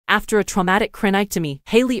After a traumatic craniotomy,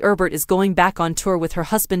 Hayley Erbert is going back on tour with her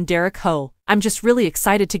husband Derek Hough. I'm just really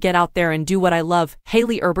excited to get out there and do what I love,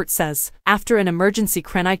 Hayley Erbert says. After an emergency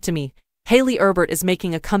craniotomy, Hayley Erbert is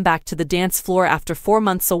making a comeback to the dance floor after 4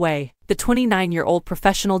 months away. The 29-year-old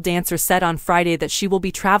professional dancer said on Friday that she will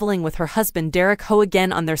be traveling with her husband Derek Hough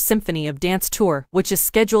again on their Symphony of Dance tour, which is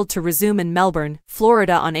scheduled to resume in Melbourne,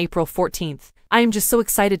 Florida on April 14th. I am just so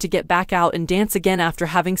excited to get back out and dance again after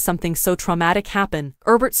having something so traumatic happen,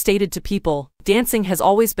 Erbert stated to People. Dancing has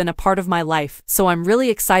always been a part of my life, so I'm really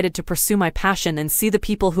excited to pursue my passion and see the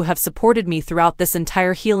people who have supported me throughout this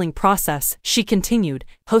entire healing process, she continued.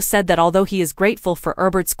 Hough said that although he is grateful for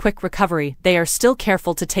Erbert's quick recovery, they are still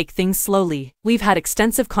careful to take things slowly. We've had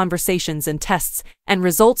extensive conversations and tests, and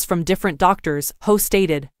results from different doctors, Hough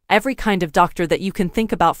stated. Every kind of doctor that you can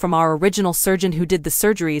think about, from our original surgeon who did the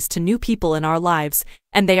surgeries to new people in our lives,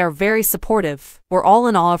 and they are very supportive. We're all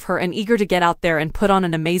in awe of her and eager to get out there and put on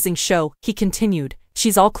an amazing show, he continued.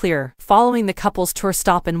 She's all clear. Following the couple's tour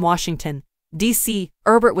stop in Washington, D.C.,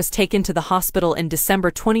 Erbert was taken to the hospital in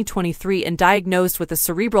December 2023 and diagnosed with a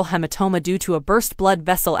cerebral hematoma due to a burst blood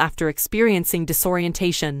vessel after experiencing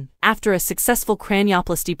disorientation. After a successful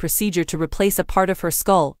cranioplasty procedure to replace a part of her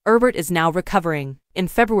skull, Erbert is now recovering. In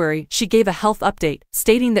February, she gave a health update,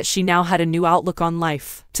 stating that she now had a new outlook on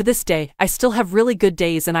life. To this day, I still have really good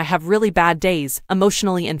days and I have really bad days,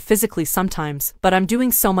 emotionally and physically sometimes, but I'm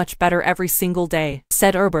doing so much better every single day,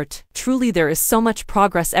 said Erbert. Truly, there is so much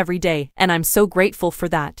progress every day, and I'm so grateful for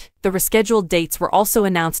that. The rescheduled dates were also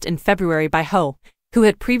announced in February by Hough, who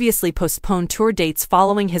had previously postponed tour dates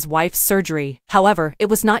following his wife's surgery. However, it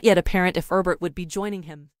was not yet apparent if Erbert would be joining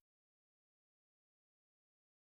him.